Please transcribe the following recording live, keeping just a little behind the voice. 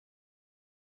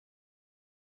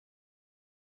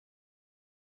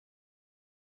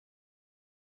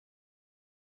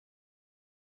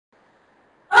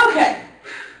Okay,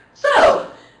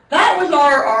 so that was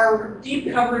our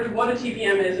deep coverage of what a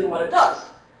TPM is and what it does.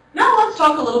 Now let's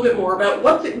talk a little bit more about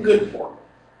what's it good for.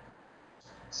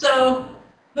 So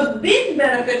the big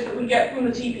benefits that we get from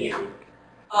the TPM,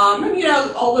 and you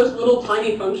know, all those little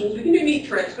tiny functions, we can do neat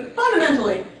tricks, but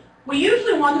fundamentally, we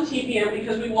usually want a TPM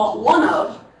because we want one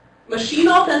of machine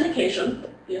authentication,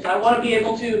 because I want to be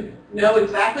able to know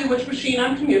exactly which machine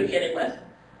I'm communicating with,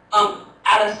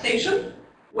 attestation,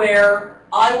 where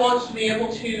I want to be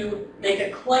able to make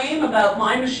a claim about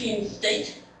my machine's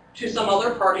state to some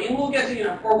other party, and we'll get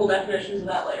to formal definitions of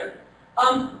that later.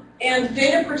 And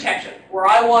data protection, where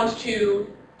I want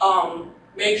to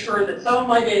make sure that some of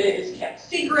my data is kept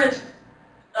secret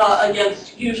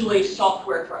against usually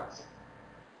software threats.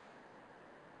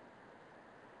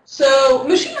 So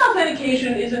machine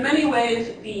authentication is in many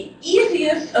ways the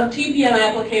easiest of TPM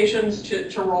applications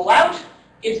to roll out.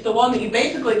 It's the one that you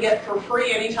basically get for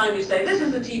free anytime you say, this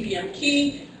is a TPM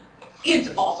key. It's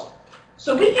awesome.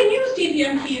 So we can use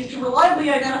TPM keys to reliably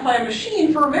identify a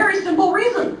machine for a very simple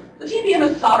reason. The TPM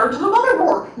is soldered to the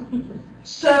motherboard.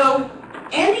 So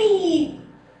any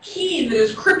key that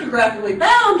is cryptographically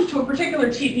bound to a particular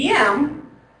TPM,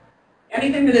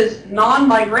 anything that is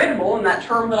non-migratable, in that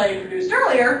term that I introduced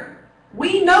earlier,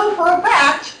 we know for a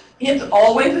fact it's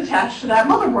always attached to that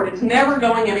motherboard. It's never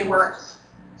going anywhere else.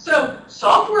 So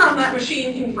software on that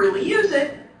machine can freely use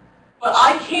it, but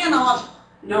I cannot,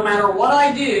 no matter what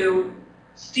I do,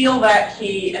 steal that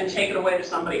key and take it away to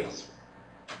somebody else.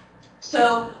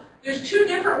 So there's two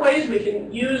different ways we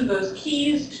can use those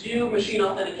keys to do machine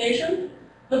authentication.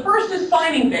 The first is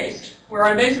signing-based, where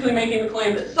I'm basically making the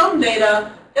claim that some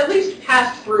data at least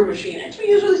passed through machine X. We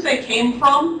usually say came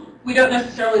from. We don't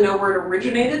necessarily know where it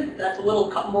originated. That's a little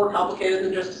more complicated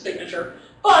than just a signature.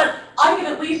 But I can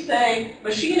at least say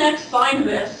machine X signed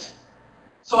this,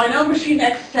 so I know machine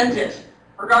X sent it,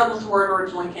 regardless of where it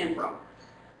originally came from.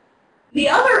 The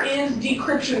other is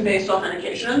decryption-based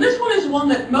authentication, and this one is one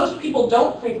that most people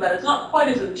don't think about. It's not quite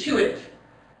as intuitive.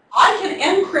 I can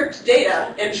encrypt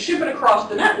data and ship it across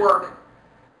the network.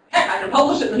 Heck, I can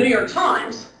publish it in the New York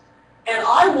Times, and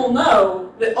I will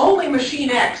know that only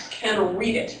machine X can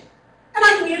read it. And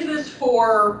I can use this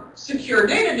for secure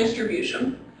data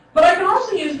distribution, but I can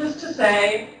also use this to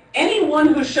say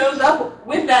anyone who shows up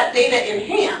with that data in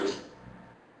hand,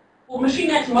 well, machine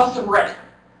X must have read it.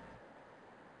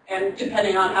 And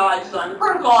depending on how I design the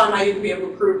protocol, I might even be able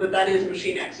to prove that that is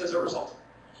machine X as a result.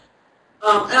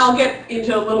 And I'll get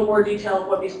into a little more detail of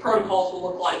what these protocols will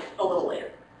look like a little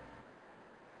later.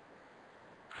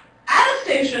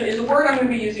 Attestation is a word I'm going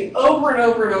to be using over and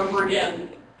over and over again,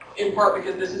 in part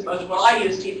because this is most of what I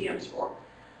use TPMs for,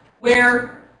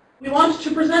 where we want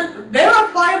to present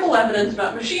verifiable evidence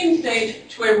about machine state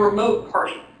to a remote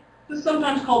party. This is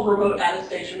sometimes called remote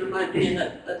attestation. In my opinion,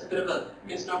 that's a bit of a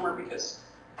misnomer because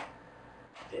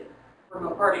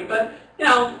remote party, but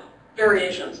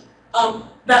variations.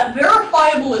 That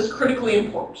verifiable is critically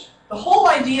important. The whole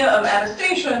idea of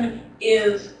attestation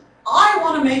is I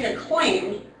want to make a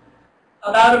claim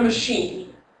about a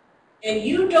machine, and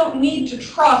you don't need to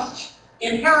trust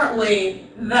inherently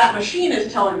that machine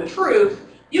is telling the truth.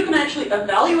 You can actually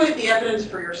evaluate the evidence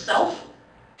for yourself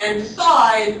and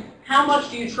decide how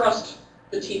much do you trust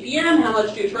the TPM, how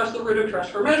much do you trust the root of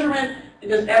trust for measurement,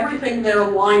 and does everything there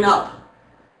line up?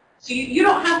 So you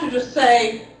don't have to just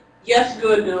say, yes,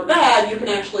 good, no, bad. You can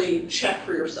actually check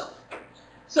for yourself.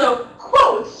 So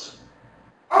quotes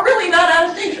are really that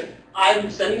attestation.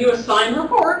 I'm sending you a signed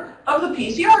report of the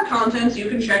PCR contents. You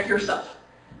can check yourself.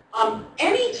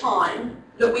 Any time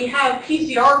that we have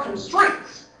PCR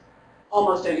constraints,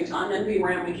 almost any time,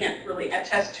 NVRAM we can't really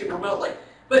attest to remotely,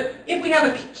 but if we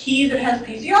have a key that has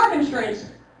PCR constraints,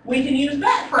 we can use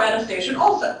that for attestation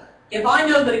also. If I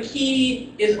know that a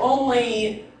key is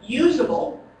only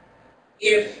usable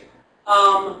if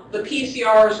the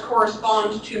PCRs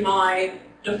correspond to my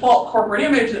default corporate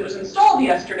image that was installed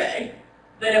yesterday,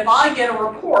 then if I get a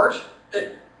report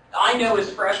that I know is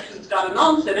fresh because it's got a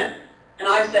nonce in it, and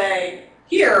I say,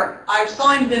 here, I've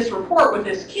signed this report with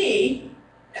this key,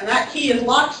 and that key is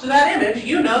locked to that image,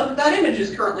 you know that that image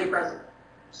is currently present.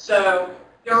 So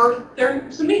there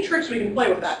are some neat tricks we can play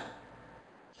with that.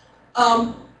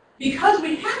 Because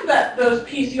we have those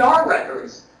PCR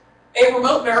records, a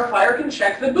remote verifier can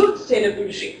check the boot state of the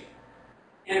machine.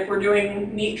 And if we're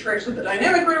doing neat tricks with the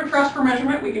dynamic root of trust for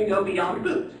measurement, we can go beyond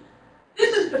boot.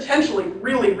 This is potentially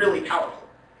really, really powerful.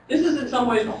 This is in some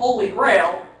ways the holy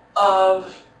grail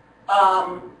of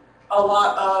a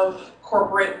lot of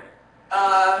corporate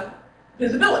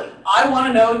visibility. I want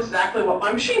to know exactly what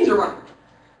my machines are running.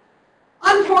 I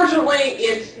Unfortunately,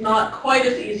 it's not quite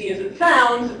as easy as it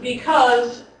sounds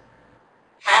because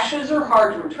hashes are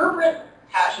hard to interpret,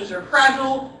 hashes are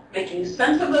fragile, making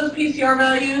sense of those PCR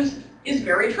values is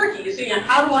very tricky. You see, and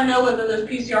how do I know whether those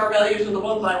PCR values are the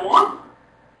ones I want?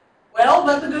 Well,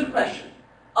 that's a good question.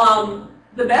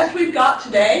 The best we've got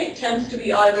today tends to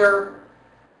be either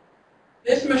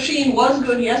this machine was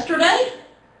good yesterday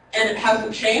and it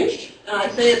hasn't changed, and I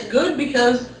say it's good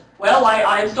because, well,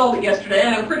 I installed it yesterday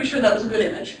and I'm pretty sure that was a good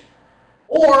image.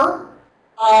 Or,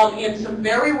 in some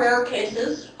very rare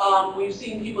cases, we've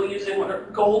seen people using what are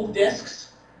gold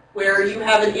disks, where you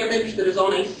have an image that is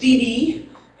on a CD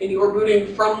and you are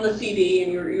booting from the CD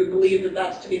and you believe that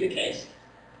that's to be the case.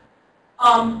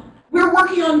 We're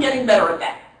working on getting better at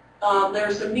that.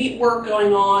 There's some neat work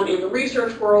going on in the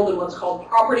research world in what's called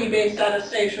property-based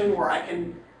attestation, where I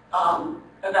can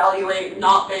evaluate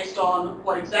not based on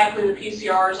what exactly the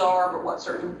PCRs are, but what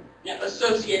certain,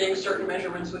 associating certain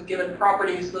measurements with given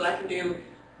properties so that I can do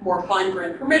more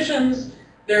fine-grained permissions.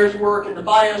 There's work in the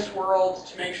BIOS world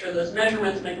to make sure those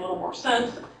measurements make a little more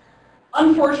sense.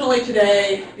 Unfortunately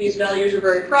today, these values are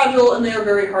very fragile and they are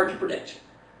very hard to predict.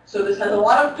 So this has a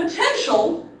lot of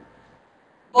potential,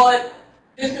 but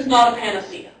this is not a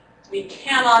panacea. We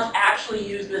cannot actually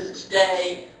use this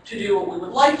today to do what we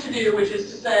would like to do, which is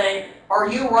to say, are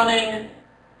you running,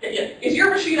 is your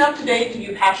machine up to date? Did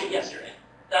you patch it yesterday?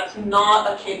 That's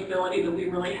not a capability that we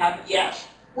really have yet.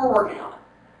 We're working on it.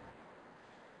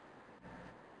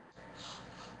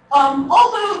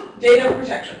 Also, data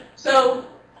protection. So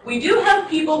we do have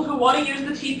people who want to use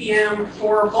the TPM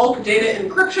for bulk data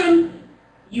encryption.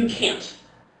 You can't.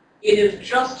 It is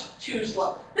just too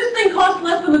slow. This thing costs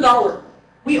less than $1.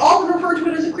 We all refer to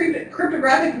it as a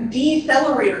cryptographic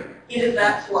decelerator. It is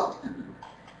that slow.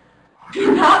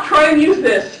 Do not try and use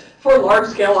this for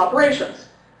large-scale operations.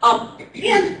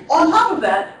 And on top of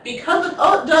that, because it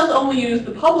does only use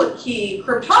the public key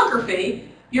cryptography,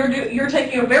 you're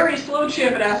taking a very slow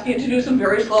chip and asking it to do some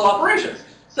very slow operations.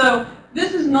 So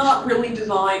this is not really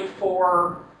designed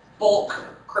for bulk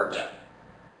crypto.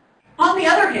 On the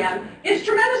other hand, it's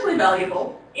tremendously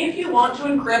valuable if you want to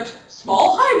encrypt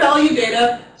small, high-value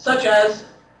data, such as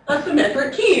a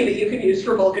symmetric key that you can use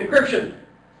for bulk encryption.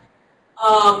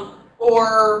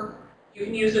 Or you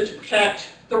can use it to protect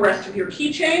the rest of your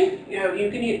keychain.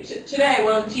 You can use today,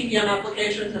 one of the TPM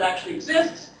applications that actually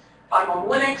exists. If I'm on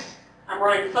Linux, I'm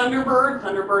running Thunderbird.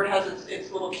 Thunderbird has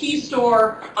its little key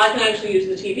store. I can actually use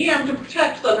the TPM to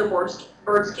protect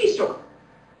Thunderbird's key store.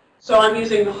 So I'm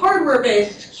using the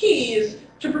hardware-based keys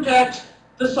to protect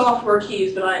the software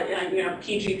keys that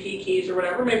PGP keys or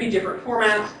whatever, maybe different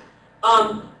formats.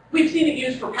 We've seen it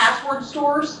used for password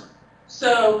stores.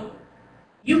 So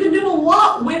you can do a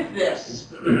lot with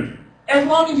this, as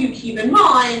long as you keep in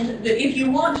mind that if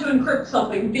you want to encrypt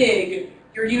something big,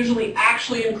 you're usually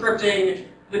actually encrypting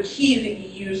the key that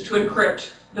you use to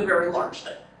encrypt the very large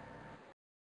thing.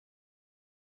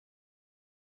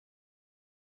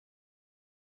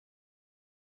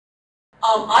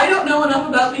 I don't know enough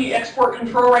about the export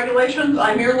control regulations.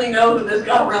 I merely know that this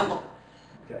got around them.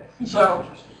 Okay. So,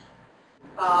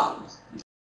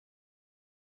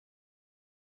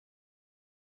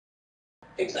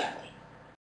 exactly.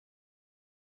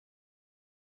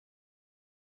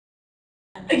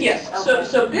 Yes,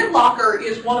 so BitLocker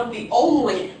is one of the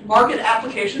only market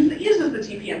applications that uses the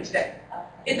TPM today.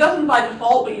 It doesn't by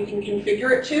default, but you can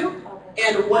configure it to.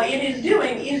 And what it is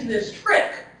doing is this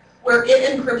trick where it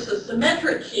encrypts a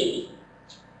symmetric key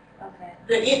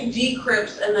that it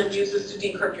decrypts and then uses to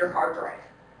decrypt your hard drive.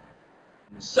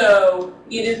 So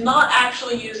it is not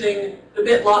actually using the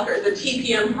BitLocker, the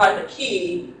TPM private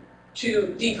key,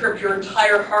 to decrypt your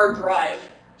entire hard drive.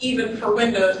 Even for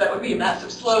Windows, that would be a massive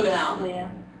slowdown. Yeah.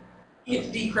 It's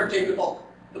decrypting the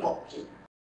bulk key.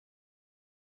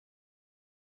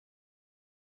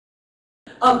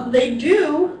 They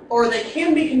do, or they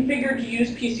can be configured to use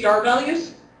PCR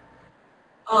values,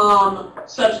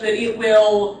 such that it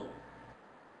will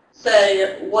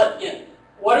say what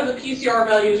are the PCR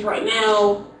values right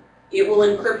now. It will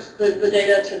encrypt the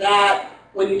data to that.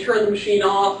 When you turn the machine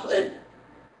off,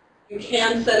 you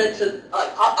can set it to.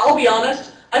 I'll be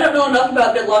honest, I don't know enough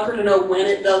about BitLocker to know when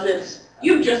it does its.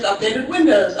 You've just updated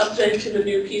Windows, updated to the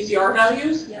new PCR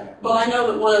values. Yeah. But I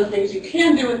know that one of the things you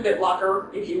can do with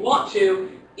BitLocker, if you want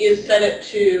to, is set it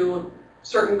to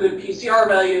certain good PCR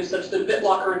values, such that a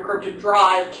BitLocker encrypted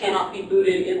drive cannot be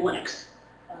booted in Linux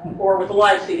or with a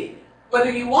live CD. Whether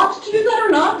you want to do that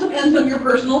or not depends on your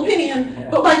personal opinion,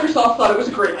 but Microsoft thought it was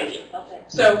a great idea. Okay.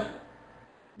 So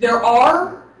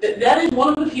that is one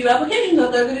of the few applications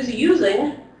out there that is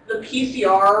using the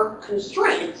PCR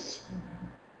constraints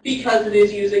because it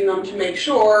is using them to make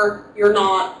sure you're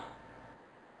not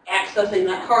accessing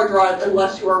that hard drive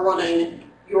unless you are running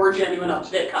your genuine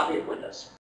up-to-date copy of Windows.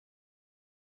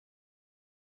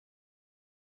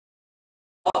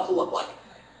 What to look like.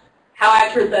 How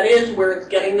accurate that is, where it's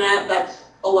getting that, that's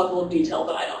a level of detail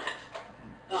that I don't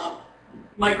have.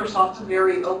 Microsoft's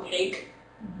very opaque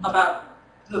about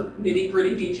the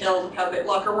nitty-gritty details of how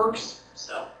BitLocker works.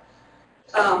 So,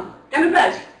 and in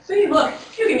fact, see, look,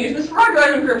 you can use this for hard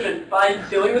drive encryption by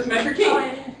doing this measure key. Oh, I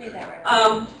didn't see that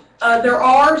right. There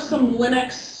are some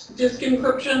Linux disk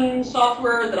encryption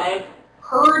software that I've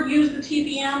heard use the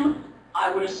TPM.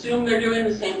 I would assume they're doing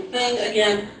the same thing.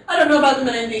 Again, I don't know about them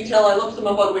in any detail. I looked them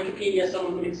up on Wikipedia. Some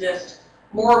of them exist.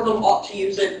 More of them ought to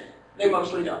use it. They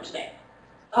mostly don't today.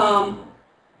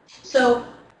 So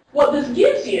what this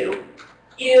gives you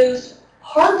is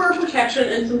hardware protection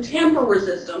and some tamper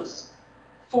resistance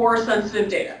for sensitive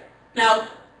data. Now,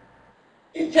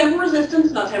 it's tamper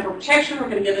resistance, not tamper protection. We're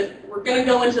going to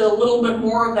go into a little bit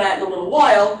more of that in a little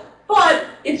while, but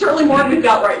it's certainly more than we've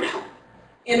got right now.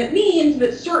 And it means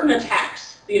that certain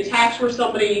attacks, the attacks where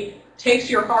somebody takes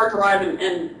your hard drive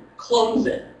and clones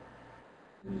it,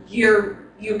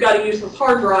 you've got to use this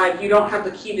hard drive. You don't have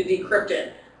the key to decrypt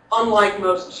it. Unlike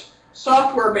most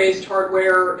software-based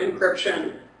hardware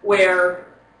encryption, where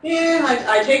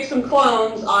I take some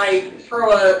clones, I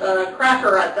throw a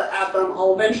cracker at them,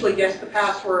 I'll eventually guess the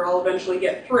password, I'll eventually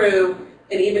get through,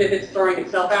 and even if it's throwing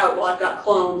itself out, well, I've got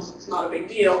clones, it's not a big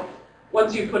deal.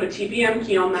 Once you put a TPM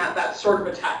key on that, that sort of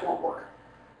attack won't work.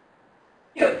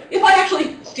 You know, if I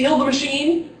actually steal the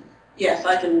machine, yes,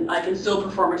 I can still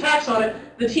perform attacks on it.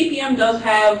 The TPM does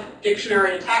have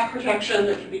dictionary attack protection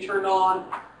that can be turned on.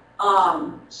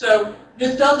 So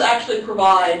this does actually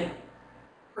provide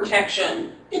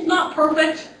protection. It's not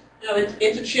perfect. You know,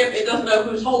 it's a chip. It doesn't know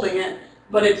who's holding it,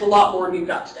 but it's a lot more than you've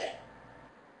got today.